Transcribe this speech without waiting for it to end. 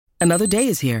Another day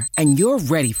is here, and you're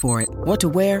ready for it. What to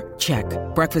wear? Check.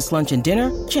 Breakfast, lunch, and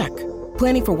dinner? Check.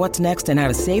 Planning for what's next and how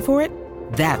to save for it?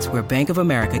 That's where Bank of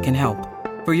America can help.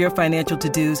 For your financial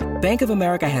to-dos, Bank of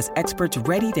America has experts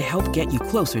ready to help get you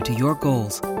closer to your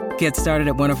goals. Get started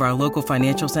at one of our local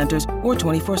financial centers or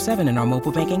 24/7 in our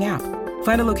mobile banking app.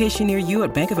 Find a location near you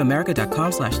at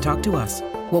bankofamerica.com/talktous.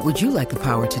 What would you like the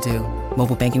power to do?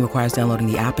 Mobile banking requires downloading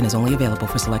the app and is only available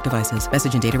for select devices.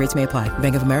 Message and data rates may apply.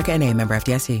 Bank of America N.A., member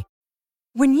FDIC.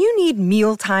 When you need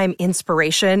mealtime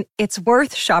inspiration, it's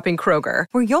worth shopping Kroger,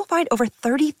 where you'll find over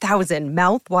 30,000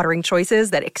 mouth-watering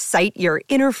choices that excite your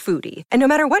inner foodie. And no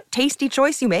matter what tasty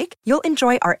choice you make, you'll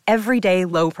enjoy our everyday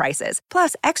low prices,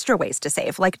 plus extra ways to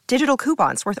save, like digital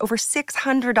coupons worth over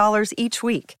 $600 each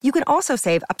week. You can also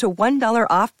save up to $1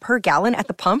 off per gallon at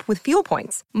the pump with fuel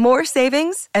points. More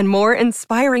savings and more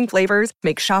inspiring flavors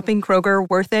make shopping Kroger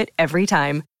worth it every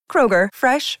time. Kroger,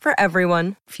 fresh for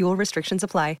everyone. Fuel restrictions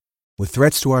apply. With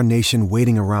threats to our nation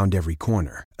waiting around every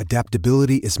corner,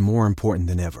 adaptability is more important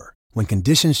than ever. When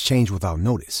conditions change without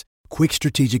notice, quick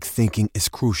strategic thinking is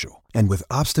crucial. And with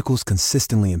obstacles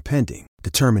consistently impending,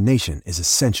 determination is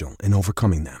essential in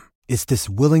overcoming them. It's this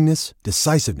willingness,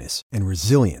 decisiveness, and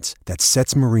resilience that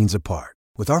sets Marines apart.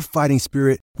 With our fighting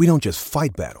spirit, we don't just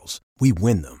fight battles, we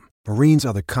win them. Marines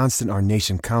are the constant our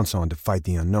nation counts on to fight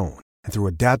the unknown. And through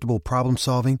adaptable problem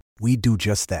solving, we do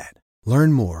just that.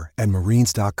 Learn more at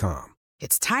marines.com.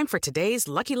 It's time for today's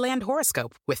Lucky Land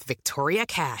horoscope with Victoria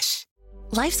Cash.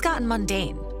 Life's gotten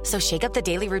mundane, so shake up the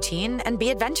daily routine and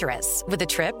be adventurous with a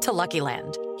trip to Lucky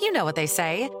Land. You know what they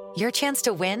say, your chance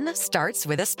to win starts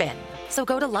with a spin. So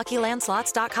go to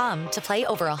LuckyLandSlots.com to play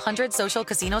over 100 social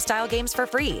casino-style games for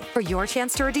free for your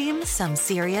chance to redeem some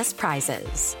serious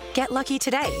prizes. Get lucky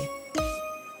today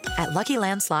at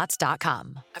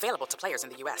LuckyLandSlots.com. Available to players in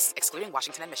the U.S., excluding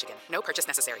Washington and Michigan. No purchase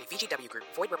necessary. VGW Group.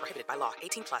 Void where prohibited by law.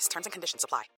 18 plus. Terms and conditions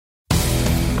apply.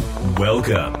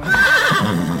 Welcome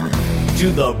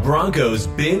to the Broncos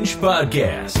Binge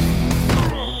Podcast.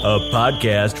 A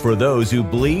podcast for those who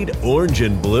bleed orange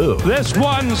and blue. This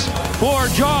one's for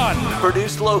John.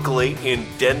 Produced locally in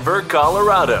Denver,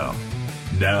 Colorado.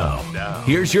 Now,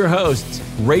 here's your hosts,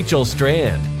 Rachel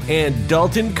Strand and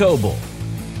Dalton Coble.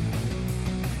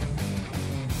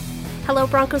 Hello,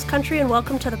 Broncos country, and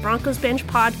welcome to the Broncos Binge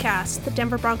Podcast, the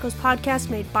Denver Broncos podcast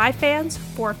made by fans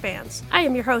for fans. I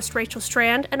am your host, Rachel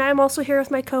Strand, and I am also here with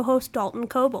my co-host, Dalton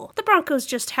Coble. The Broncos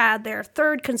just had their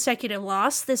third consecutive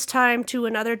loss, this time to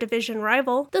another division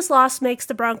rival. This loss makes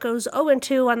the Broncos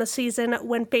 0-2 on the season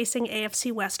when facing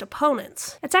AFC West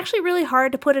opponents. It's actually really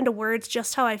hard to put into words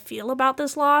just how I feel about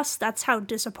this loss. That's how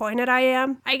disappointed I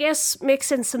am. I guess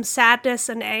mix in some sadness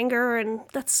and anger, and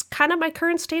that's kind of my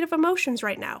current state of emotions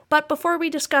right now. But before we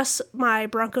discuss my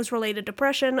Broncos-related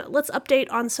depression, let's update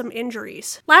on some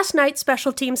injuries. Last night,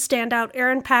 special teams standout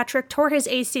Aaron Patrick tore his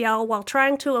ACL while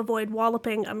trying to avoid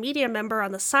walloping a media member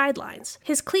on the sidelines.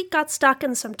 His cleat got stuck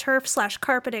in some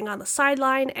turf/carpeting on the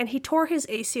sideline, and he tore his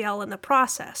ACL in the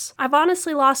process. I've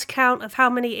honestly lost count of how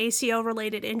many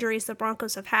ACL-related injuries the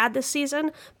Broncos have had this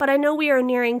season, but I know we are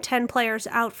nearing 10 players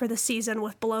out for the season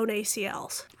with blown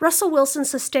ACLs. Russell Wilson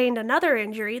sustained another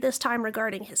injury, this time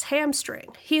regarding his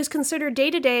hamstring. He is considered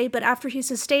day-to-day, but after he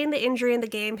sustained the injury in the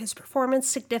game, his performance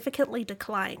significantly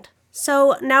declined.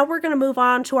 So now we're going to move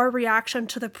on to our reaction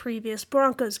to the previous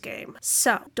Broncos game.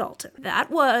 So, Dalton, that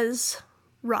was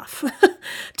rough,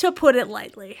 to put it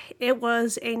lightly. It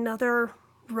was another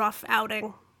rough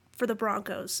outing for the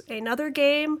Broncos. Another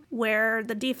game where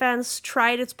the defense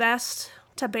tried its best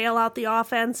to bail out the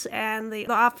offense, and the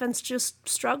offense just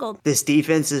struggled. This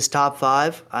defense is top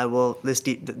 5.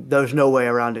 There's no way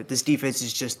around it. This defense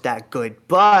is just that good.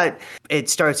 But it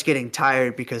starts getting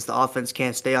tired because the offense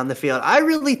can't stay on the field. I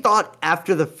really thought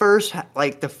after the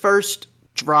first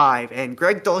drive and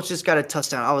Greg Dulcich just got a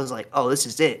touchdown, I was like, oh, this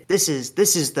is it. This is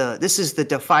the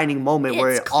defining moment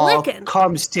where it all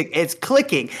comes to it's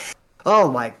clicking.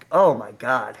 Oh my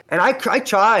God. And I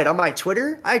tried on my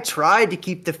Twitter. I tried to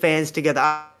keep the fans together.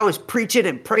 I was preaching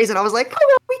and praising. I was like,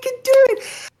 oh, we can do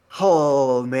it.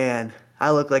 Oh, man.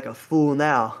 I look like a fool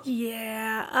now.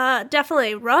 Yeah,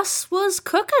 definitely. Russ was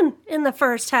cooking in the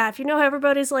first half. You know how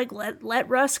everybody's like, let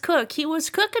Russ cook. He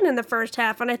was cooking in the first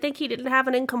half, and I think he didn't have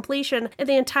an incompletion in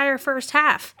the entire first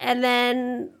half. And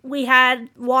then we had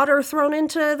water thrown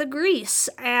into the grease,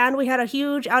 and we had a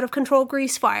huge out-of-control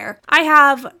grease fire. I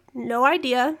have no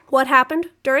idea what happened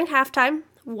during halftime,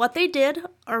 what they did,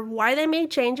 or why they made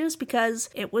changes,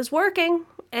 because it was working.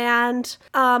 And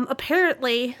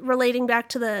apparently, relating back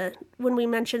to when we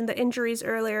mentioned the injuries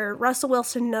earlier, Russell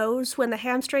Wilson knows when the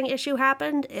hamstring issue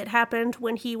happened. It happened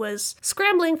when he was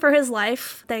scrambling for his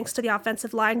life, thanks to the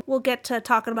offensive line. We'll get to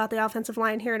talking about the offensive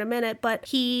line here in a minute, but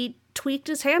he tweaked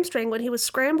his hamstring when he was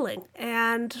scrambling,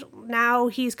 and now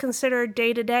he's considered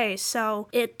day-to-day, so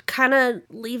it kind of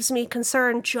leaves me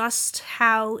concerned just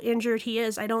how injured he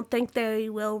is. I don't think they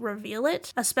will reveal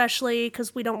it, especially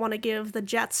because we don't want to give the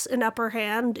Jets an upper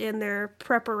hand in their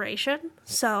preparation.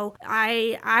 So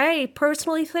I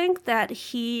personally think that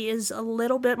he is a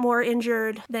little bit more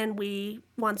injured than we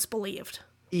once believed.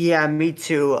 Yeah, me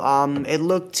too. It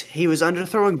looked he was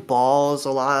underthrowing balls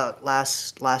a lot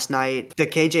last night. The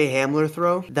KJ Hamler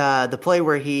throw, the play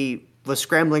where he was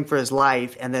scrambling for his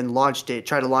life and then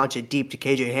tried to launch it deep to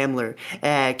KJ Hamler.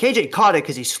 And KJ caught it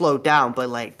because he slowed down, but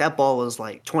like that ball was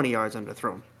like 20 yards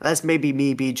underthrown. That's maybe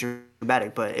me being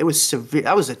dramatic, but it was severe.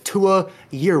 That was a Tua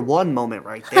year one moment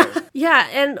right there. Yeah,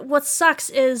 and what sucks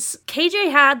is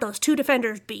KJ had those two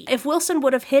defenders beat. If Wilson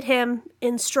would have hit him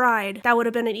in stride, that would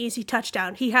have been an easy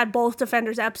touchdown. He had both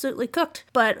defenders absolutely cooked,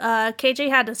 but KJ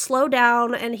had to slow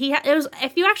down, and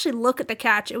if you actually look at the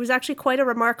catch, it was actually quite a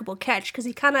remarkable catch because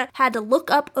he kind of had to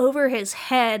look up over his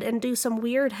head and do some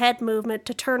weird head movement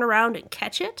to turn around and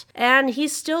catch it, and he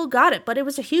still got it. But it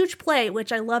was a huge play,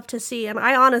 which I love to see, and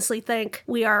I honestly think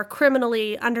we are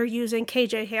criminally underusing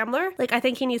KJ Hamler. Like, I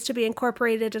think he needs to be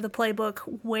incorporated into the playbook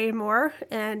way more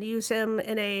and use him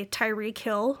in a Tyreek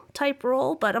Hill type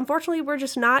role, but unfortunately we're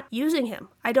just not using him.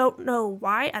 I don't know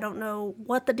why. I don't know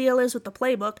what the deal is with the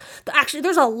playbook. Actually,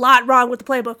 there's a lot wrong with the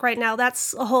playbook right now.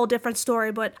 That's a whole different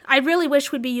story, but I really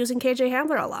wish we'd be using KJ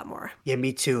Hamler a lot more. Yeah,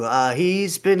 me too.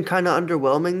 He's been kind of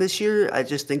underwhelming this year. I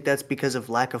just think that's because of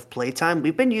lack of play time.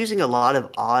 We've been using a lot of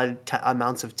odd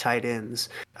amounts of tight ends,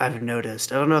 I've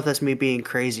noticed. I don't know if that's me being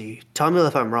crazy. Tell me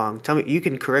if I'm wrong. Tell me, you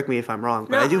can correct me if I'm wrong,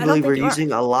 but I do believe we're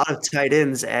using a lot of tight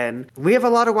ends, and we have a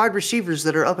lot of wide receivers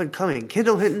that are up and coming.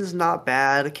 Kendall Hinton's not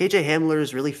bad. KJ Hamler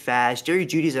is really fast. Jerry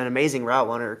Jeudy's an amazing route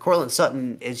runner. Courtland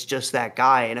Sutton is just that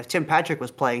guy. And if Tim Patrick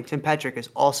was playing, Tim Patrick is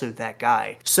also that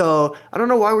guy. So I don't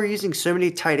know why we're using so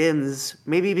many tight ends.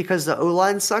 Maybe because the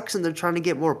O-line sucks and they're trying to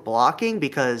get more blocking,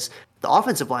 because the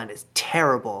offensive line is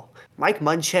terrible. Mike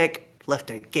Munchak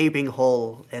left a gaping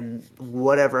hole and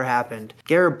whatever happened.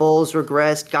 Garrett Bowles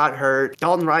regressed, got hurt.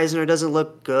 Dalton Risner doesn't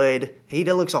look good. He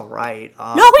looks all right.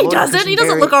 No, he doesn't. He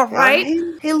doesn't look all right.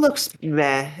 He looks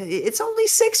meh. It's only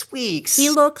 6 weeks. He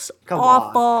looks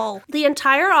awful. The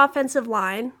entire offensive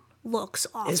line looks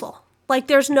awful. Like,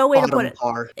 there's no way to put it.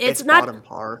 It's not bottom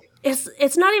par.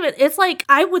 It's not even, it's like,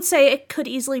 I would say it could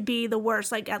easily be the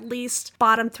worst, like at least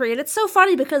bottom three. And it's so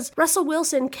funny because Russell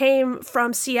Wilson came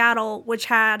from Seattle, which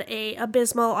had a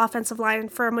abysmal offensive line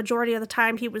for a majority of the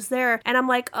time he was there. And I'm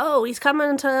like, oh, he's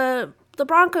coming to the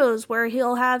Broncos where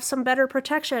he'll have some better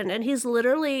protection, and he's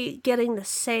literally getting the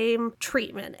same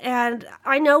treatment. And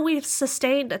I know we've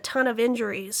sustained a ton of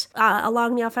injuries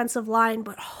along the offensive line,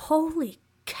 but holy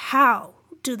cow,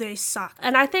 do they suck.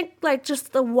 And I think like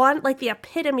just the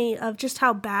epitome of just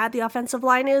how bad the offensive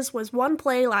line is was one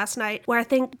play last night where I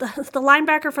think the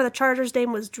linebacker for the Chargers'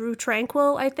 name was Drew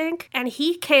Tranquill, I think, and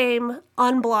he came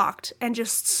unblocked and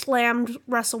just slammed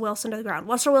Russell Wilson to the ground.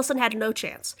 Russell Wilson had no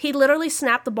chance. He literally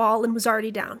snapped the ball and was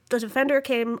already down. The defender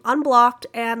came unblocked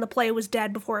and the play was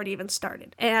dead before it even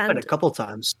started. And a couple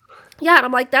times. Yeah, and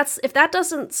I'm like, if that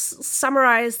doesn't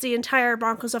summarize the entire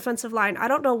Broncos offensive line, I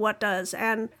don't know what does.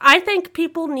 And I think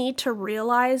people need to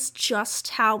realize just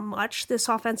how much this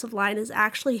offensive line is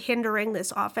actually hindering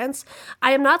this offense.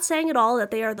 I am not saying at all that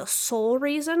they are the sole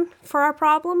reason for our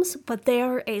problems, but they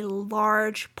are a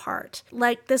large part.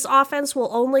 Like, this offense will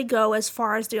only go as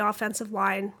far as the offensive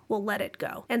line will let it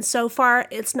go. And so far,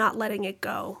 it's not letting it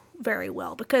go very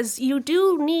well, because you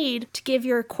do need to give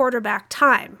your quarterback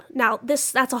time. Now,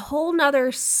 that's a whole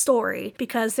nother story,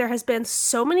 because there has been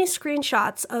so many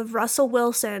screenshots of Russell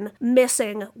Wilson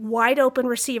missing wide open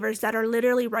receivers that are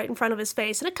literally right in front of his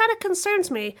face, and it kind of concerns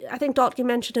me. I think Dalton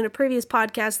mentioned in a previous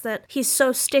podcast that he's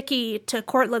so sticky to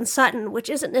Courtland Sutton,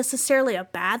 which isn't necessarily a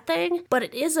bad thing, but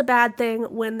it is a bad thing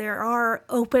when there are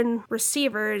open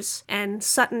receivers and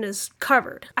Sutton is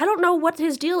covered. I don't know what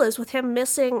his deal is with him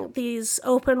missing these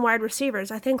open wide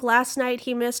receivers. I think last night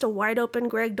he missed a wide open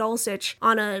Greg Dulcich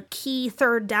on a key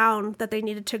third down that they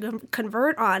needed to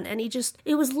convert on, and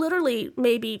it was literally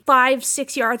maybe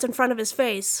 5-6 yards in front of his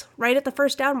face, right at the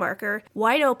first down marker,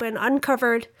 wide open,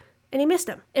 uncovered, and he missed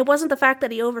him. It wasn't the fact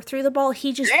that he overthrew the ball,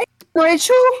 he just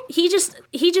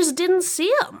didn't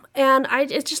see him, and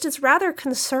it's rather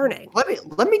concerning.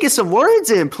 Let me get some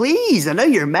words in, please. I know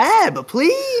you're mad, but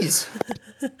please.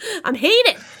 I'm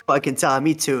hating. I can tell.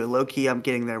 Me too. Low-key, I'm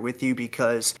getting there with you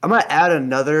because I'm going to add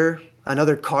another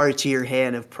card to your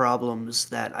hand of problems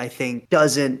that I think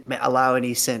doesn't allow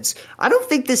any sense. I don't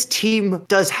think this team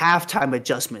does halftime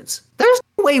adjustments. There's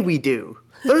no way we do.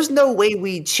 There's no way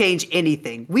we change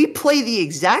anything. We play the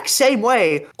exact same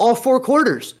way all 4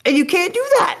 quarters, and you can't do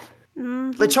that.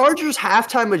 Mm-hmm. The Chargers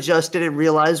halftime adjusted and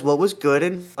realized what was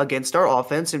good against our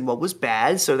offense and what was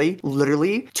bad, so they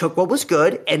literally took what was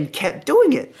good and kept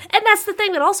doing it. And that's the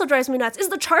thing that also drives me nuts, is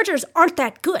the Chargers aren't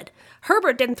that good.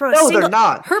 Herbert didn't throw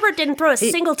a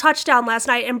single touchdown last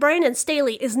night, and Brandon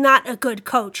Staley is not a good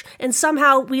coach. And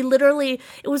somehow it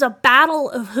was a battle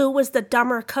of who was the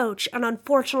dumber coach, and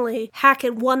unfortunately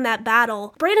Hackett won that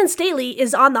battle. Brandon Staley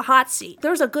is on the hot seat.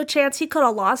 There's a good chance he could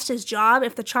have lost his job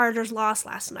if the Chargers lost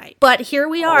last night. But here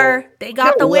we are. They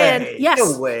got the win. Yes,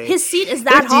 his seat is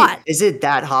that hot. Is it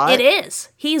that hot? It is.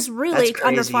 He's really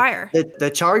under fire. The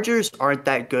Chargers aren't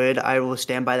that good. I will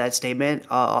stand by that statement.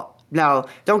 Now,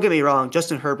 don't get me wrong,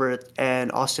 Justin Herbert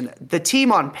and Austin, the team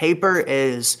on paper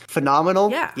is phenomenal.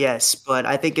 Yeah. Yes, but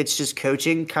I think it's just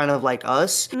coaching, kind of like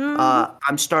us. Mm-hmm.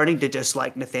 I'm starting to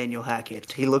dislike Nathaniel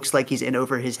Hackett. He looks like he's in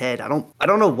over his head. I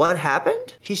don't know what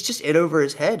happened. He's just in over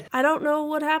his head. I don't know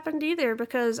what happened either,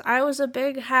 because I was a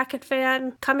big Hackett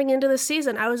fan coming into the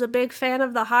season. I was a big fan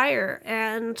of the hire,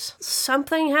 and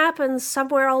something happened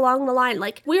somewhere along the line.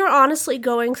 Like, we are honestly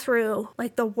going through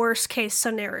like the worst case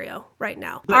scenario right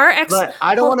now. But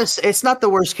I don't want to say it's not the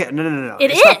worst case. No.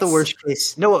 It's not the worst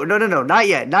case. No. Not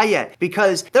yet.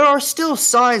 Because there are still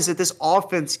signs that this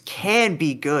offense can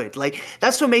be good. Like,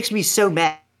 that's what makes me so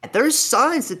mad. There's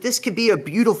signs that this could be a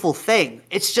beautiful thing.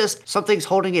 It's just something's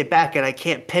holding it back, and I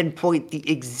can't pinpoint the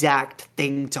exact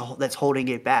thing that's holding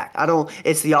it back.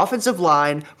 It's the offensive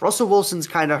line. Russell Wilson's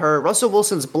kind of hurt. Russell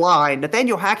Wilson's blind.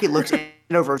 Nathaniel Hackett looks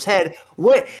over his head.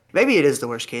 What? Maybe it is the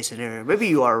worst case scenario. Maybe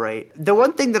you are right. The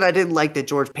one thing that I didn't like that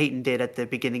George Payton did at the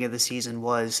beginning of the season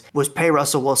was pay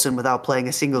Russell Wilson without playing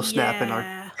a single snap in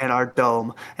our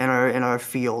dome and our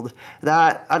field.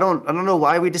 That I don't know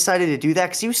why we decided to do that,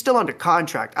 because he was still under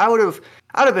contract. I'd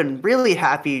have been really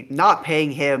happy not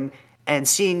paying him and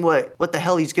seeing what the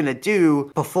hell he's going to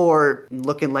do before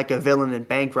looking like a villain and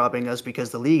bank robbing us,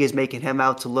 because the league is making him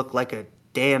out to look like a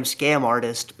damn scam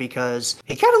artist, because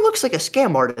he kind of looks like a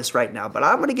scam artist right now, but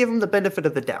I'm going to give him the benefit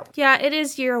of the doubt. Yeah, it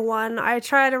is year one. I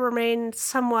try to remain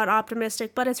somewhat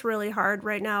optimistic, but it's really hard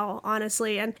right now,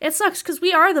 honestly. And it sucks because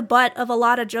we are the butt of a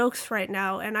lot of jokes right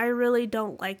now, and I really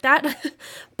don't like that.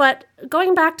 But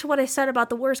going back to what I said about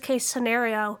the worst case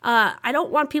scenario, I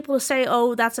don't want people to say,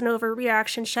 oh, that's an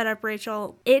overreaction. Shut up,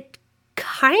 Rachel. It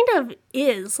kind of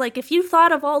is. Like, if you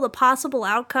thought of all the possible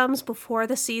outcomes before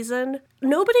the season,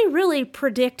 nobody really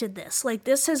predicted this. Like,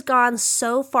 this has gone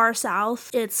so far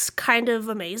south, it's kind of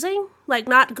amazing. Like,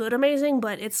 not good amazing,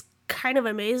 but it's kind of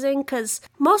amazing, because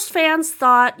most fans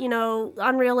thought,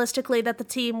 unrealistically, that the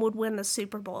team would win the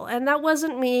Super Bowl, and that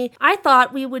wasn't me. I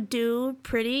thought we would do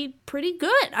pretty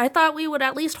good. I thought we would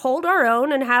at least hold our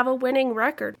own and have a winning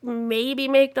record, maybe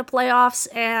make the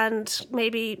playoffs, and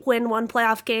maybe win one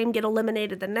playoff game, get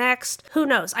eliminated the next. Who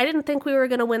knows? I didn't think we were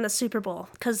going to win the Super Bowl,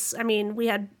 because we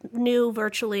knew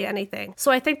virtually anything. So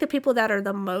I think the people that are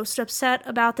the most upset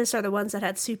about this are the ones that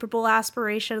had Super Bowl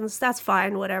aspirations. That's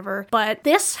fine, whatever. But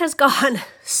this has gone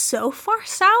so far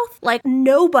south, like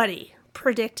nobody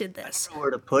predicted this. I don't know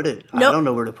where to put it. I don't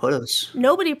know where to put us.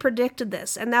 Nobody predicted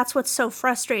this, and that's what's so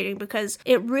frustrating, because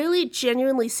it really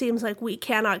genuinely seems like we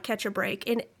cannot catch a break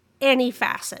in any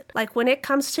facet. Like, when it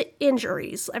comes to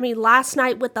injuries, last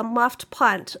night with the muffed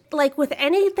punt, like with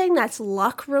anything that's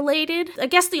luck related, I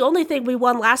guess the only thing we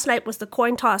won last night was the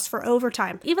coin toss for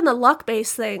overtime. Even the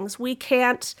luck-based things, we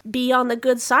can't be on the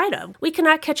good side of. We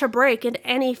cannot catch a break in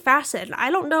any facet. I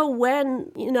don't know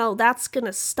when, that's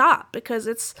gonna stop, because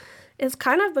it's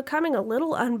kind of becoming a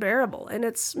little unbearable, and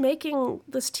it's making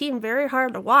this team very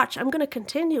hard to watch. I'm going to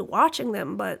continue watching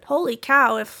them, but holy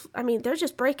cow, they're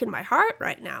just breaking my heart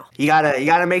right now. You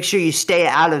gotta make sure you stay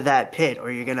out of that pit,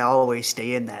 or you're going to always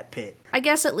stay in that pit. I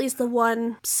guess at least the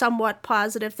one somewhat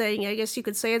positive thing, I guess you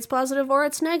could say it's positive or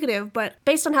it's negative, but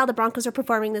based on how the Broncos are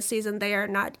performing this season, they are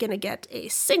not going to get a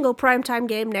single primetime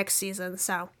game next season.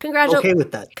 So, okay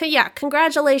with that.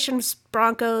 Congratulations,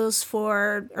 Broncos,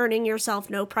 for earning yourself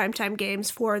no primetime games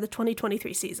for the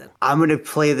 2023 season. I'm going to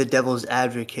play the devil's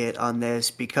advocate on this,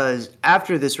 because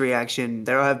after this reaction,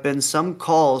 there have been some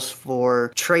calls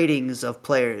for tradings of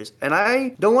players. And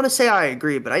I don't want to say I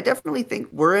agree, but I definitely think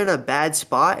we're in a bad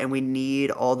spot, and we need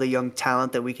all the young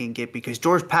talent that we can get, because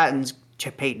George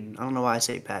Payton, I don't know why I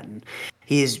say Patton.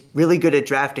 he is really good at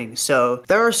drafting. So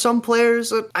there are some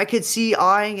players that I could see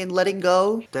eyeing and letting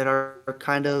go that are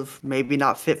kind of maybe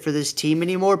not fit for this team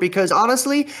anymore, because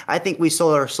honestly, I think we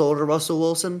sold our soul to Russell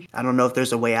Wilson. I don't know if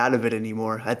there's a way out of it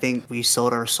anymore. I think we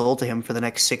sold our soul to him for the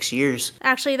next 6 years.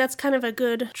 Actually, that's kind of a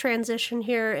good transition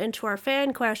here into our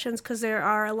fan questions, because there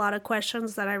are a lot of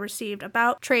questions that I received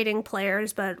about trading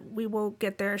players, but we will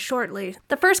get there shortly.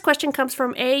 The first question comes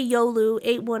from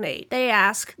AYolu818. They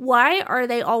ask, why are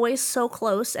they always so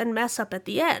close and mess up at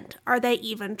the end? Are they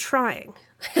even trying?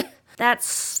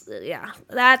 That's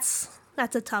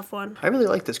a tough one. I really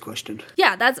like this question.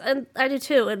 Yeah, and I do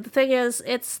too. And the thing is,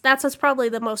 that's probably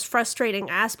the most frustrating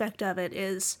aspect of it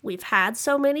is we've had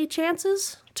so many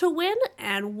chances to win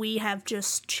and we have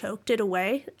just choked it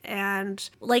away. And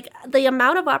like the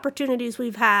amount of opportunities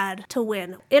we've had to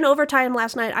win. In overtime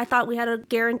last night, I thought we had a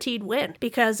guaranteed win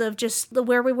because of just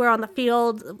where we were on the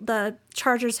field. The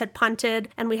Chargers had punted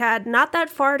and we had not that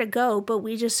far to go, but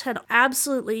we just had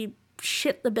absolutely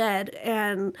shit the bed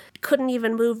and couldn't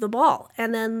even move the ball.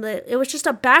 And then it was just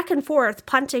a back and forth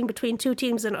punting between two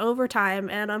teams in overtime,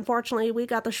 and unfortunately we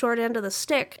got the short end of the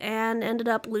stick and ended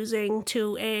up losing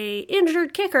to a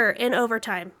injured kicker in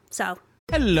overtime. So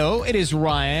hello, it is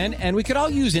Ryan, and we could all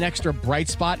use an extra bright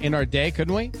spot in our day,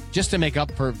 couldn't we? Just to make up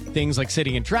for things like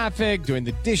sitting in traffic, doing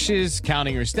the dishes,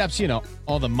 counting your steps,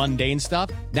 all the mundane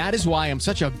stuff. That is why I'm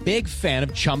such a big fan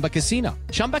of Chumba Casino.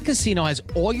 Chumba Casino has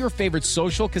all your favorite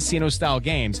social casino-style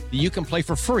games that you can play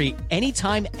for free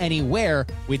anytime, anywhere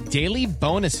with daily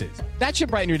bonuses. That should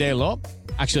brighten your day a little.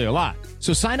 Actually, a lot.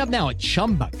 So sign up now at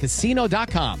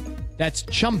ChumbaCasino.com. That's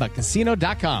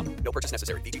ChumbaCasino.com. No purchase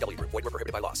necessary. VGW Group. Void where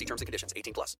prohibited by law. See terms and conditions.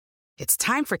 18+. It's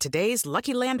time for today's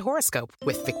Lucky Land horoscope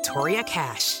with Victoria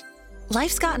Cash.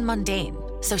 Life's gotten mundane,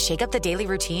 so shake up the daily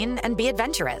routine and be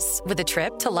adventurous with a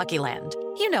trip to Lucky Land.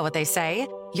 You know what they say.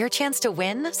 Your chance to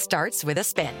win starts with a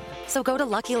spin. So go to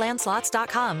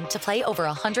LuckyLandSlots.com to play over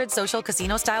 100 social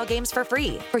casino-style games for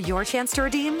free for your chance to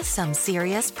redeem some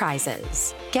serious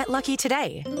prizes. Get lucky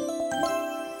today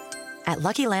at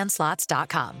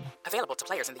LuckyLandSlots.com. Available to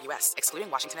players in the U.S., excluding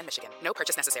Washington and Michigan. No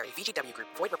purchase necessary. VGW Group.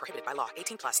 Void where prohibited by law.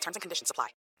 18+. Terms and conditions apply.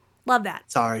 Love that.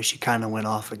 Sorry, she kind of went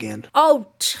off again. Oh,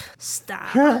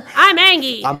 stop. I'm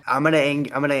angry. I'm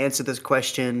gonna answer this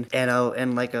question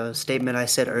in like a statement I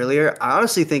said earlier. I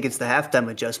honestly think it's the halftime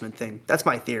adjustment thing. That's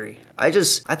my theory. I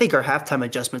think our halftime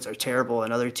adjustments are terrible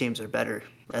and other teams are better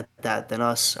at that than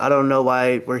us. I don't know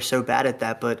why we're so bad at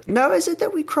that, but no, is it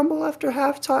that we crumble after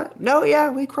halftime? No, yeah,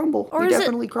 we crumble. We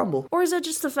definitely crumble. Or is it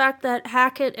just the fact that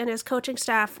Hackett and his coaching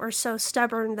staff are so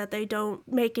stubborn that they don't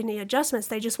make any adjustments?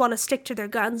 They just want to stick to their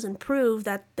guns and prove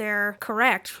that they're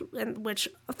correct, and which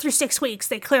through 6 weeks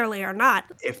they clearly are not.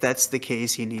 If that's the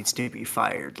case, he needs to be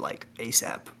fired like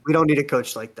ASAP. We don't need a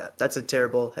coach like that. That's a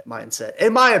terrible mindset,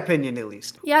 in my opinion, at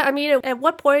least. Yeah, I mean, at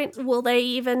what point will they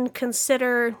even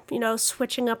consider,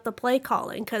 switching up the play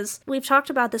calling? Because we've talked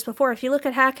about this before. If you look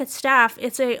at Hackett's staff,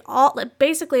 it's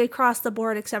basically across the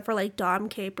board except for like Dom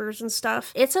Capers and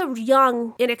stuff. It's a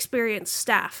young, inexperienced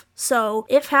staff. So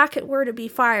if Hackett were to be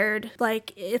fired,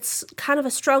 it's kind of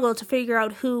a struggle to figure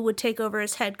out who would take over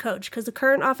as head coach, because the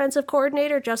current offensive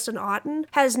coordinator, Justin Otten,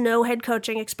 has no head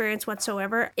coaching experience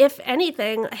whatsoever. If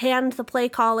anything, hand the play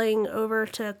calling over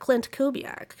to Clint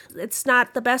Kubiak. It's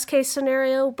not the best case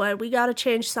scenario, but we got to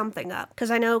change something up, because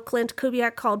I know Clint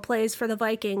Kubiak called plays for the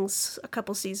Vikings a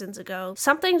couple seasons ago.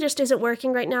 Something just isn't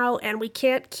working right now, and we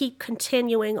can't keep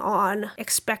continuing on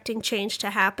expecting change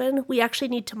to happen. We actually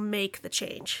need to make the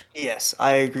change. Yes,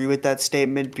 I agree with that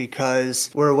statement, because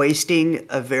we're wasting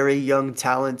a very young,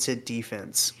 talented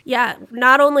defense. Yeah,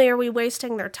 not only are we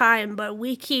wasting their time, but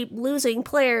we keep losing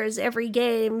players every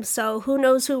game, so who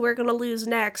knows who we're going to lose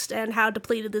next and how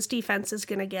depleted this defense is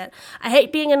going to get. I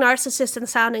hate being a narcissist and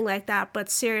sounding like that, but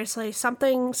seriously,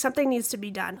 something needs to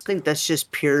be done. I think that's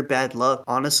just pure bad luck,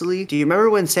 honestly. Do you remember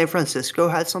when San Francisco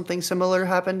had something similar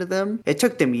happen to them? It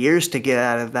took them years to get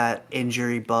out of that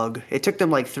injury bug. It took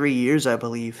them 3 years, I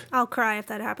believe. I'll cry if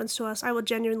that happens to us. I will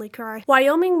genuinely cry.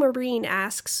 Wyoming Marine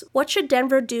asks, what should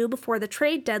Denver do before the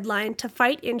trade deadline to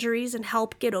fight injuries and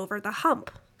help get over the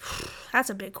hump? That's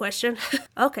a big question.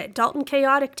 Okay, Dalton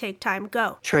Chaotic, take time,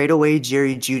 go. Trade away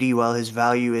Jerry Jeudy while his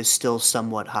value is still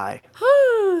somewhat high.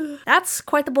 That's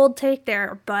quite the bold take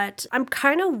there, but I'm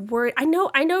kind of worried. I know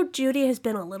Jeudy has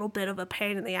been a little bit of a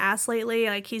pain in the ass lately.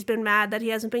 Like, he's been mad that he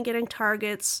hasn't been getting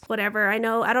targets, whatever. I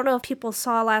don't know if people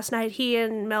saw last night, he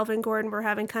and Melvin Gordon were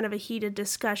having kind of a heated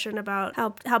discussion about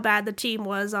how bad the team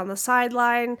was on the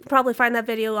sideline. Probably find that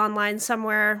video online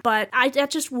somewhere, but that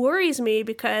just worries me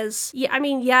because,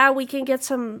 we can get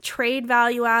some trade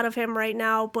value out of him right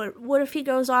now, but what if he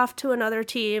goes off to another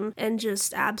team and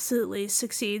just absolutely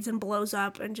succeeds and blows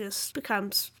up and just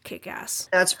becomes kick-ass?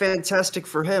 That's fantastic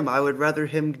for him. I would rather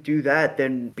him do that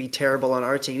than be terrible on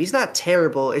our team. He's not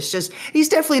terrible. It's just he's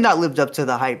definitely not lived up to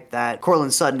the hype that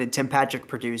Courtland Sutton and Tim Patrick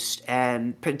produced.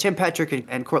 And Tim Patrick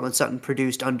and Courtland Sutton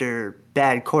produced under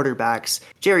bad quarterbacks.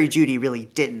 Jerry Jeudy really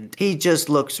didn't. He just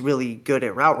looks really good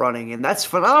at route running, and that's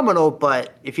phenomenal,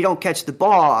 but if you don't catch the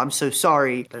ball, I'm so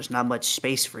sorry, there's not much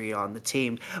space for you on the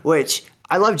team, which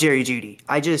I love Jerry Jeudy.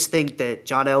 I just think that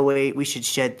John Elway, we should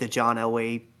shed the John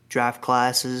Elway draft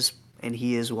classes, and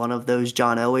he is one of those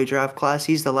John Elway draft class.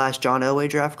 He's the last John Elway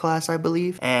draft class, I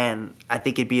believe, and I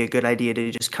think it'd be a good idea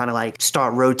to just kind of like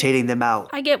start rotating them out.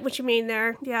 I get what you mean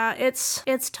there. Yeah, it's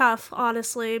tough,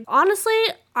 honestly.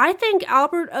 I think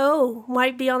Albert O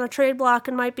might be on the trade block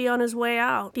and might be on his way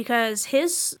out because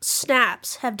his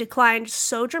snaps have declined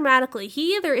so dramatically.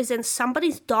 He either is in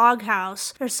somebody's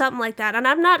doghouse or something like that, and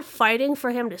I'm not fighting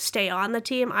for him to stay on the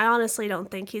team. I honestly don't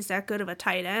think he's that good of a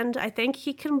tight end. I think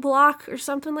he can block or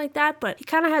something like that, but he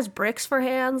kind of has bricks for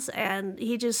hands, and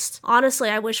he just, honestly,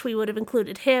 I wish we would have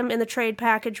included him in the trade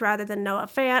package rather than Noah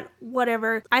Fant,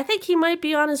 whatever. I think he might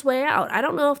be on his way out. I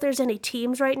don't know if there's any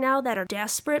teams right now that are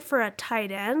desperate for a tight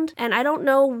end. And I don't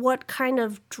know what kind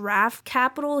of draft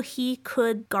capital he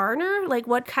could garner, like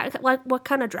what kind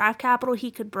of draft capital he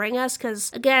could bring us,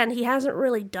 because again, he hasn't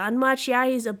really done much. Yeah,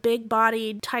 he's a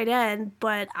big-bodied tight end,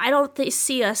 but I don't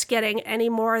see us getting any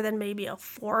more than maybe a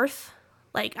fourth.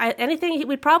 Anything,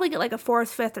 we'd probably get like a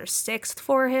 4th, 5th, or 6th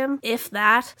for him, if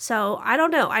that. So I don't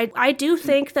know. I do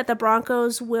think that the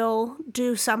Broncos will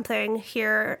do something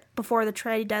here before the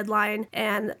trade deadline,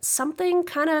 and something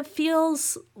kind of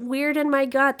feels weird in my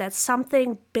gut that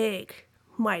something big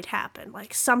might happen.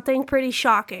 Like, something pretty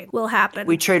shocking will happen.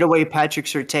 We trade away Patrick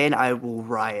Surtain, I will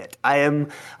riot. I'm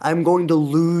going to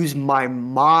lose my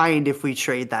mind if we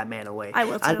trade that man away. I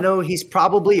will too. I know he's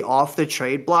probably off the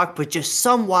trade block, but just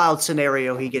some wild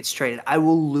scenario he gets traded, I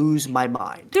will lose my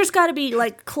mind. There's got to be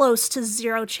like close to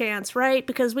zero chance, right?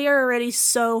 Because we are already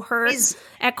so hurt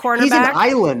at cornerback. He's an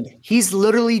island. He's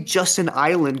literally just an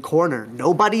island corner.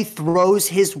 Nobody throws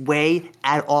his way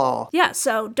at all. Yeah,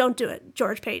 so don't do it,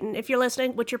 George Paton. If you're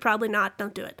listening, which you're probably not,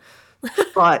 don't do it.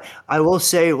 But I will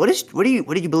say, what do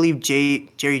you believe Jerry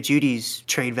Jeudy's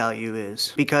trade value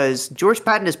is? Because George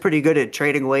Patton is pretty good at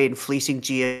trading away and fleecing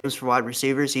GMs for wide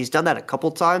receivers. He's done that a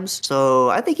couple times, so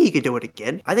I think he could do it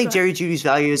again. I think Jerry Jeudy's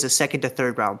value is a 2nd to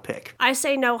 3rd round pick. I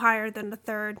say no higher than the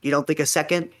 3rd. You don't think a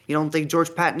 2nd? You don't think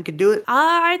George Patton could do it?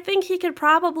 I think he could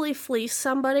probably fleece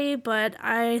somebody, but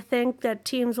I think that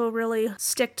teams will really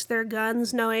stick to their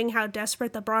guns knowing how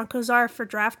desperate the Broncos are for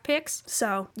draft picks.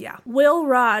 So, yeah. Will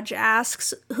Raj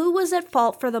asks, who was at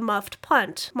fault for the muffed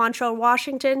punt? Montrell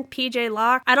Washington, PJ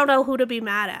Locke? I don't know who to be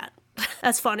mad at.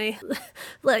 That's funny.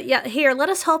 Yeah, here, let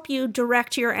us help you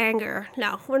direct your anger.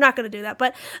 No, we're not going to do that.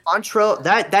 But Montrell,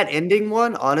 that ending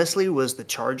one, honestly, was the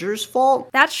Chargers' fault.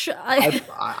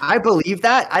 I believe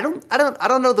that. I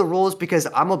don't know the rules because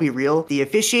I'm gonna be real. The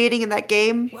officiating in that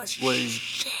game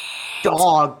was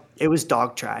dog. It was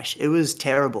dog trash. It was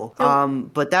terrible.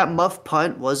 But that muff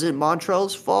punt wasn't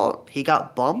Montrell's fault. He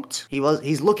got bumped.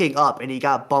 He's looking up and he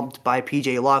got bumped by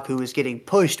PJ Locke, who was getting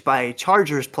pushed by a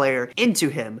Chargers player into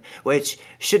him, which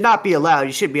should not be allowed.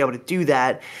 You shouldn't be able to do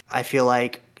that. I feel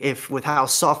like with how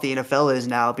soft the NFL is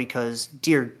now, because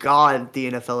dear God,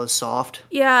 the NFL is soft.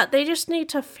 Yeah, they just need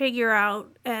to figure out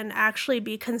and actually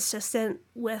be consistent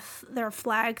with their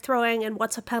flag throwing and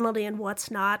what's a penalty and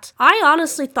what's not. I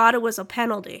honestly thought it was a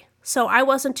penalty. So I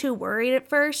wasn't too worried at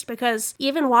first because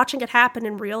even watching it happen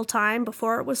in real time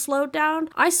before it was slowed down,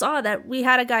 I saw that we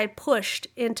had a guy pushed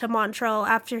into Montrell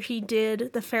after he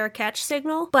did the fair catch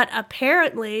signal. But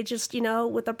apparently, just,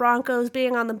 with the Broncos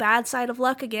being on the bad side of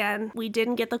luck again, we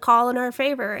didn't get the call in our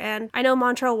favor. And I know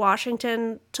Montrell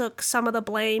Washington took some of the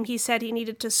blame. He said he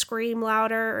needed to scream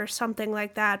louder or something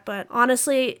like that. But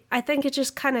honestly, I think it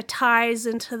just kind of ties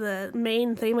into the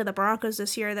main theme of the Broncos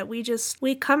this year that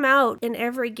we come out in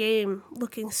every game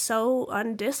looking so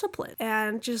undisciplined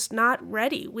and just not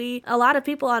ready. A lot of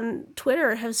people on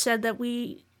Twitter have said that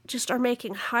we just are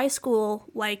making high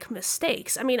school-like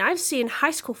mistakes. I mean, I've seen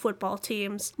high school football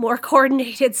teams more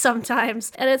coordinated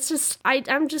sometimes, and it's just,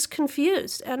 I'm just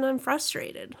confused, and I'm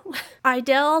frustrated.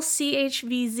 Idel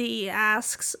CHVZ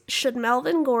asks, should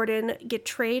Melvin Gordon get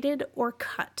traded or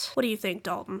cut? What do you think,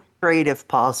 Dalton? Trade if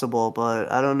possible,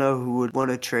 but I don't know who would want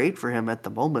to trade for him at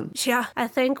the moment. Yeah, I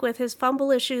think with his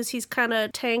fumble issues, he's kind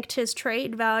of tanked his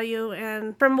trade value,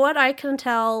 and from what I can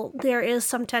tell, there is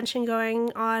some tension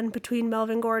going on between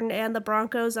Melvin Gordon and the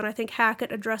Broncos, and I think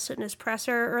Hackett addressed it in his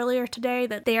presser earlier today,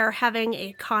 that they are having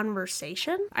a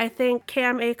conversation. I think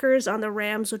Cam Akers on the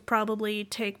Rams would probably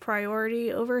take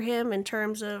priority over him in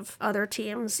terms of other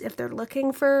teams. If they're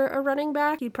looking for a running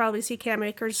back, you'd probably see Cam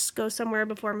Akers go somewhere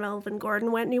before Melvin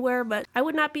Gordon went anywhere. But I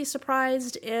would not be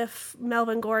surprised if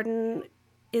Melvin Gordon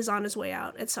is on his way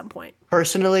out at some point.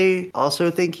 Personally, also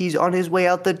think he's on his way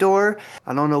out the door.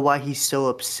 I don't know why he's so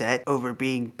upset over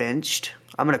being benched.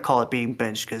 I'm going to call it being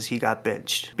benched because he got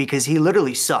benched. Because he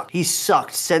literally sucked. He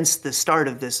sucked since the start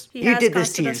of this. You did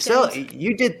this to yourself.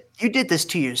 You did this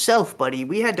to yourself, buddy.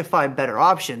 We had to find better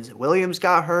options. Williams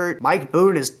got hurt. Mike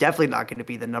Boone is definitely not going to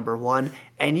be the number one.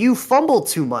 And you fumbled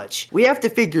too much. We have to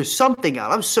figure something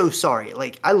out. I'm so sorry.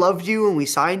 Like, I loved you when we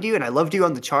signed you, and I loved you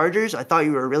on the Chargers. I thought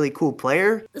you were a really cool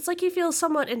player. It's like you feel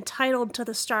somewhat entitled to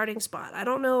the starting spot. I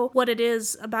don't know what it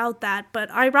is about that, but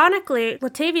ironically,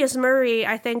 Latavius Murray,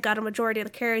 I think, got a majority of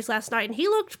the carries last night, and he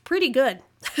looked pretty good.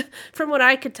 From what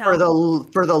I could tell. For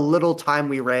the little time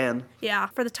we ran. Yeah,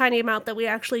 for the tiny amount that we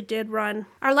actually did run.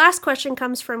 Our last question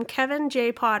comes from Kevin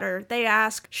J. Potter. They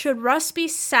ask, should Russ be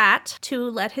sat to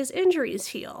let his injuries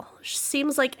heal?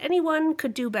 Seems like anyone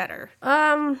could do better.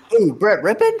 Ooh, Brett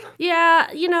Rippon? Yeah,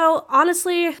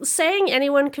 honestly, saying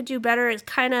anyone could do better is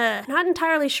kind of not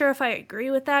entirely sure if I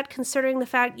agree with that, considering the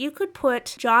fact you could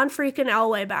put John freaking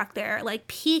Elway back there, like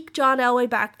peak John Elway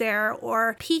back there,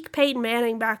 or peak Peyton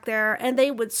Manning back there, and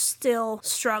they would still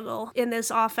struggle in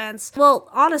this offense. Well,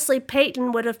 honestly,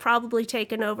 Peyton would have probably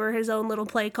taken over his own little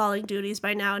play calling duties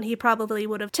by now, and he probably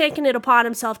would have taken it upon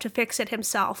himself to fix it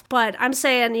himself. But I'm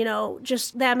saying,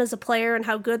 just them as a player and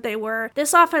how good they were,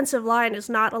 this offensive line is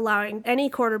not allowing any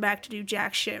quarterback to do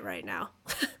jack shit right now.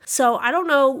 So I don't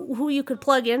know who you could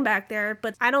plug in back there,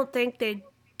 but I don't think they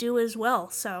do as well,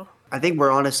 so... I think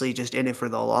we're honestly just in it for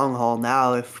the long haul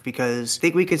now, because I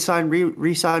think we could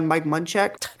re-sign Mike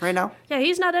Munchak right now. Yeah,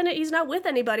 he's not in it. He's not with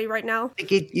anybody right now.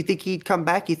 You think he'd come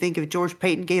back? You think if George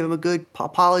Payton gave him a good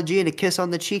apology and a kiss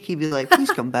on the cheek, he'd be like,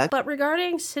 please come back? But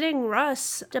regarding sitting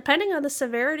Russ, depending on the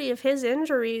severity of his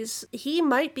injuries, he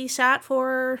might be sat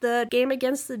for the game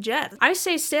against the Jets. I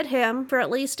say sit him for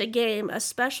at least a game,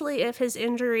 especially if his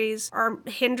injuries are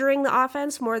hindering the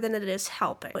offense more than it is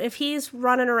helping. If he's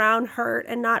running around hurt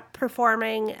and not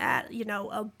performing at,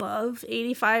 above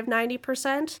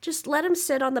 85-90%, just let him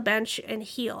sit on the bench and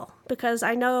heal. Because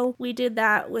I know we did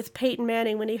that with Peyton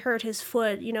Manning when he hurt his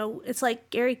foot. It's like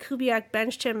Gary Kubiak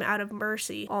benched him out of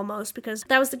mercy almost, because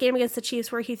that was the game against the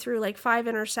Chiefs where he threw like 5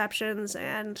 interceptions,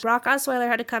 and Brock Osweiler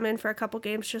had to come in for a couple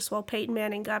games just while Peyton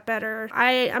Manning got better.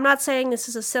 I'm not saying this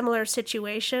is a similar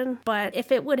situation, but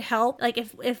if it would help, like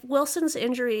if Wilson's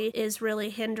injury is really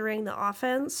hindering the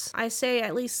offense, I say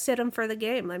at least sit him for the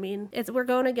game. I mean, we're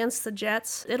going against the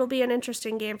Jets. It'll be an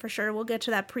interesting game for sure. We'll get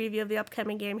to that preview of the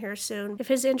upcoming game here soon. If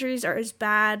his injuries are as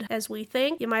bad as we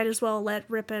think, you might as well let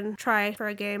Rippon try for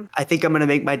a game. I think I'm going to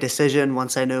make my decision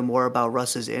once I know more about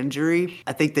Russ's injury.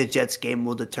 I think the Jets game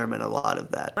will determine a lot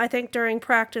of that. I think during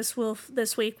practice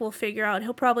this week we'll figure out.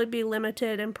 He'll probably be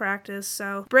limited in practice,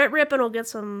 so Brett Rippon will get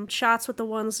some shots with the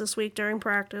ones this week during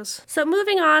practice. So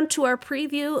moving on to our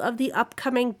preview of the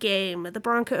upcoming game. The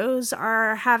Broncos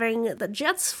are having the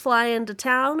Jets fly into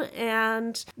town,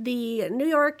 and the New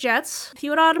York Jets, you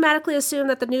would automatically assume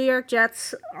that the New York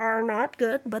Jets are not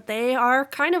good, but they are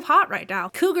kind of hot right now.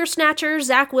 Cougar snatchers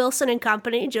Zach Wilson and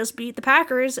company just beat the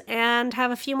Packers and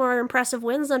have a few more impressive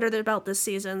wins under their belt this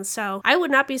season, so I would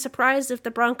not be surprised if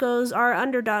the Broncos are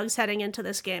underdogs heading into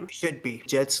this game. Should be.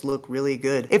 Jets look really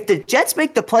good. If the Jets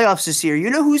make the playoffs this year, you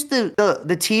know who's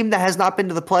the team that has not been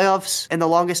to the playoffs in the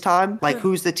longest time? Like,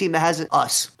 who's the team that hasn't?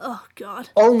 Us. Oh, God.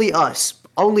 Only us.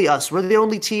 Only us. We're the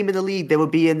only team in the league that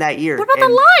would be in that year. What about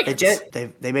the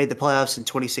Lions? They made the playoffs in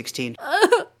 2016.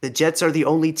 The Jets are the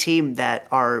only team that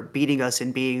are beating us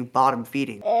and being bottom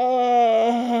feeding.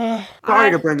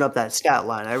 Sorry to bring up that stat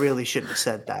line. I really shouldn't have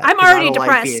said that. I'm already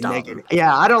depressed.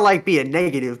 Yeah, I don't like being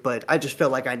negative, but I just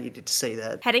felt like I needed to say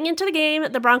that. Heading into the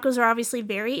game, the Broncos are obviously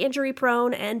very injury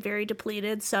prone and very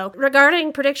depleted. So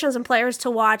regarding predictions and players to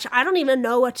watch, I don't even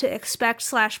know what to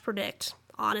expect/predict.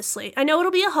 Honestly, I know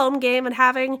it'll be a home game and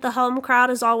having the home crowd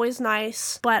is always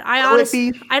nice, but I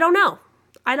don't know.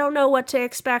 I don't know what to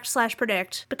expect /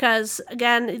 predict because,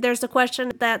 again, there's the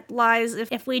question that lies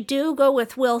if we do go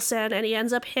with Wilson and he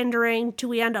ends up hindering, do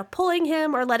we end up pulling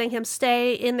him or letting him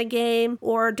stay in the game,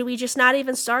 or do we just not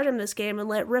even start him this game and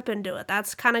let Rypien do it?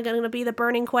 That's kind of going to be the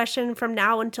burning question from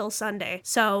now until Sunday.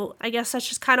 So I guess that's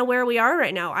just kind of where we are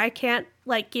right now. I can't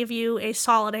give you a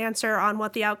solid answer on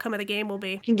what the outcome of the game will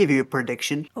be. I can give you a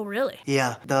prediction. Oh, really?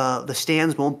 Yeah, the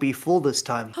stands won't be full this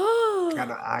time.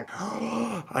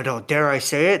 I don't dare I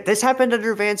say it. This happened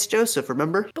under Vance Joseph,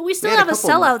 remember? But we still have a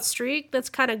sellout streak that's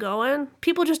kind of going.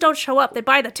 People just don't show up. They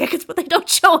buy the tickets, but they don't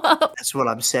show up. That's what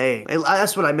I'm saying.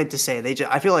 That's what I meant to say.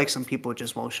 I feel like some people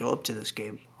just won't show up to this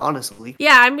game, honestly.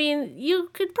 Yeah, I mean, you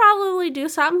could probably do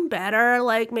something better,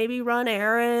 like maybe run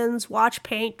errands, watch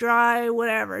paint dry,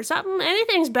 whatever.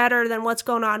 Anything's better than what's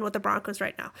going on with the Broncos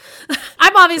right now.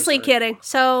 I'm obviously kidding.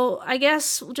 So I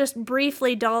guess just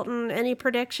briefly, Dalton, any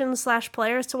predictions /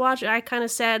 players to watch? I kind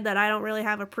of said that I don't really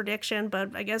have a prediction,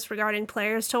 but I guess regarding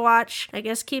players to watch, I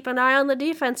guess keep an eye on the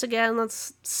defense again.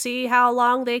 Let's see how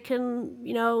long they can,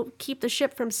 keep the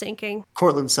ship from sinking.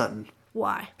 Courtland Sutton.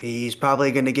 Why? He's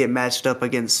probably going to get matched up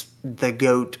against the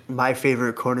GOAT, my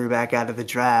favorite cornerback out of the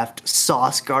draft,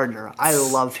 Sauce Gardner. I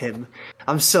love him.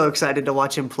 I'm so excited to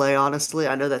watch him play, honestly.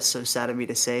 I know that's so sad of me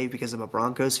to say because I'm a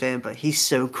Broncos fan, but he's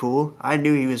so cool. I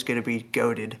knew he was going to be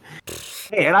GOATed.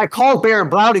 Hey, and I call Baron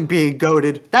Browning being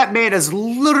GOATed. That man is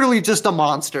literally just a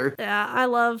monster. Yeah, I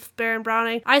love Baron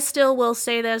Browning. I still will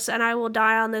say this, and I will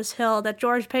die on this hill, that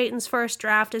George Paton's first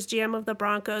draft as GM of the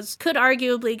Broncos could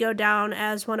arguably go down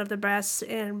as one of the best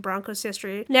in Broncos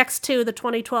history, next to the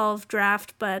 2012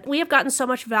 draft. But we have gotten so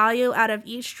much value out of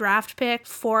each draft pick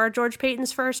for George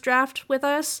Paton's first draft with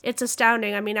us. It's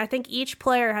astounding. I mean, I think each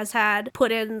player has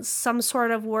put in some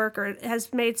sort of work or has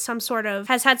had some sort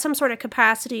of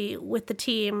capacity with the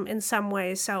team in some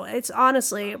way. So it's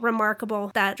honestly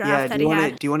remarkable, that draft that he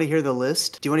had. Do you want to hear the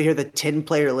list? Do you want to hear the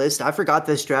 10-player list? I forgot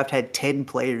this draft had 10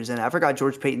 players in it. I forgot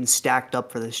George Paton stacked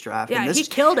up for this draft. Yeah, he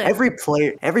killed it.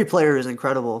 Every player is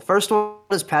incredible. First one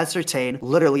is Pat Surtain,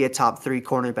 literally a top 3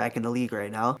 cornerback in the league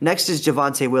right now. Next is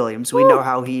Javonte Williams. We know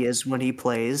how he is when he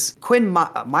plays. Quinn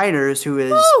Miners, who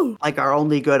is like our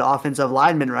only good offensive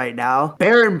lineman right now.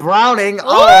 Baron Browning.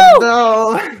 Oh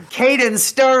no. Caden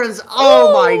Stearns.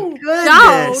 Oh my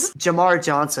goodness. Jamar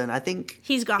Johnson. I think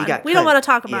he's gone. We don't want to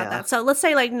talk about that. So let's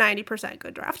say 90%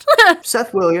 good draft.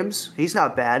 Seth Williams. He's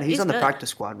not bad. He's on the practice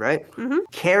squad, right? Mm-hmm.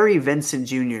 Kerry Vincent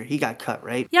Jr. He got cut,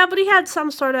 right? Yeah, but he had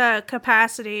some sort of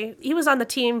capacity. He was on the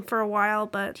team for a while,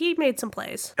 but he made some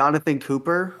plays. Jonathan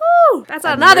Cooper. Woo! That's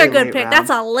another good pick.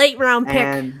 That's a late round pick.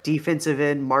 And defensive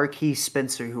end Marquise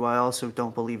Spencer, who I also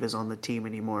don't believe is on the team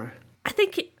anymore. I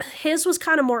think his was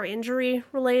kind of more injury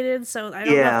related, so I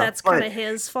don't know if that's kind of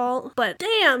his fault. But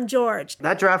damn, George.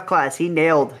 That draft class, he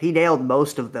nailed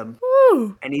most of them.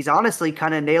 Woo. And he's honestly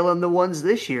kind of nailing the ones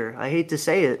this year. I hate to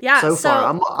say it. Yeah, so far.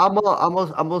 I'm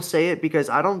gonna say it because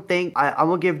I don't think I'm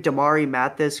gonna give Damari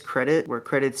Mathis credit where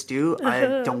credit's due.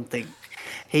 I don't think.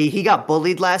 He got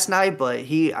bullied last night, but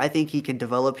I think he can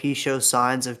develop. He shows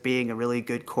signs of being a really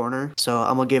good corner, so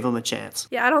I'm going to give him a chance.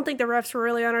 Yeah, I don't think the refs were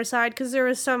really on our side because there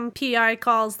was some PI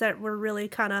calls that were really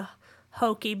kind of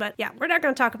hokey, but yeah, we're not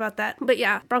going to talk about that. But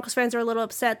yeah, Broncos fans are a little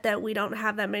upset that we don't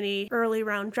have that many early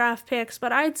round draft picks,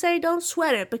 but I'd say don't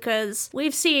sweat it because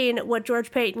we've seen what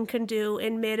George Paton can do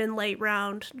in mid and late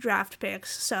round draft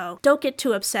picks, so don't get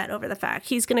too upset over the fact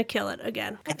he's going to kill it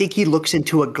again. I think he looks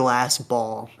into a glass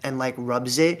ball and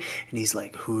rubs it, and he's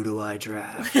like, who do I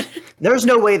draft? There's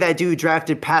no way that dude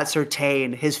drafted Pat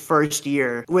Surtain his first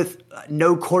year with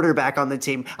no quarterback on the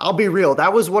team. I'll be real,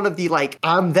 that was one of the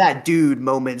I'm that dude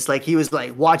moments. He was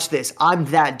like, watch this, I'm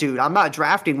that dude. I'm not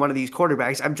drafting one of these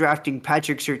quarterbacks. I'm drafting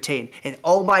Patrick Surtain. And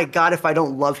oh my God, if I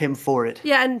don't love him for it.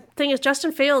 Yeah, and thing is,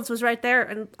 Justin Fields was right there.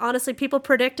 And honestly, people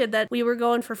predicted that we were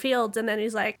going for Fields. And then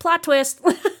he's like, plot twist,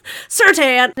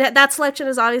 Surtain. That selection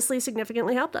has obviously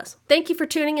significantly helped us. Thank you for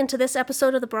tuning into this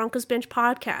episode of the Broncos Bench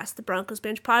Podcast. The Broncos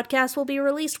Bench Podcast will be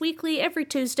released weekly every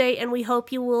Tuesday, and we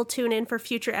hope you will tune in for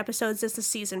future episodes as the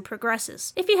season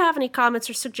progresses. If you have any comments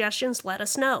or suggestions, let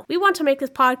us know. We want to make this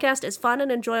podcast as fun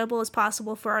and enjoyable as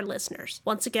possible for our listeners.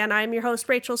 Once again, I am your host,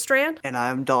 Rachel Strand. And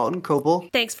I'm Dalton Coble.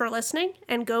 Thanks for listening,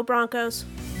 and go Broncos.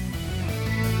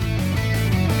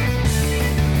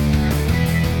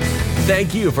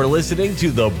 Thank you for listening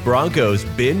to the Broncos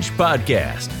Binge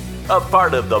Podcast, a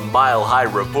part of the Mile High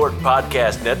Report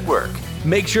Podcast Network.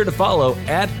 Make sure to follow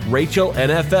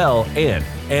 @RachelNFL and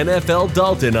NFL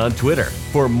Dalton on Twitter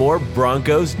for more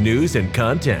Broncos news and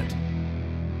content.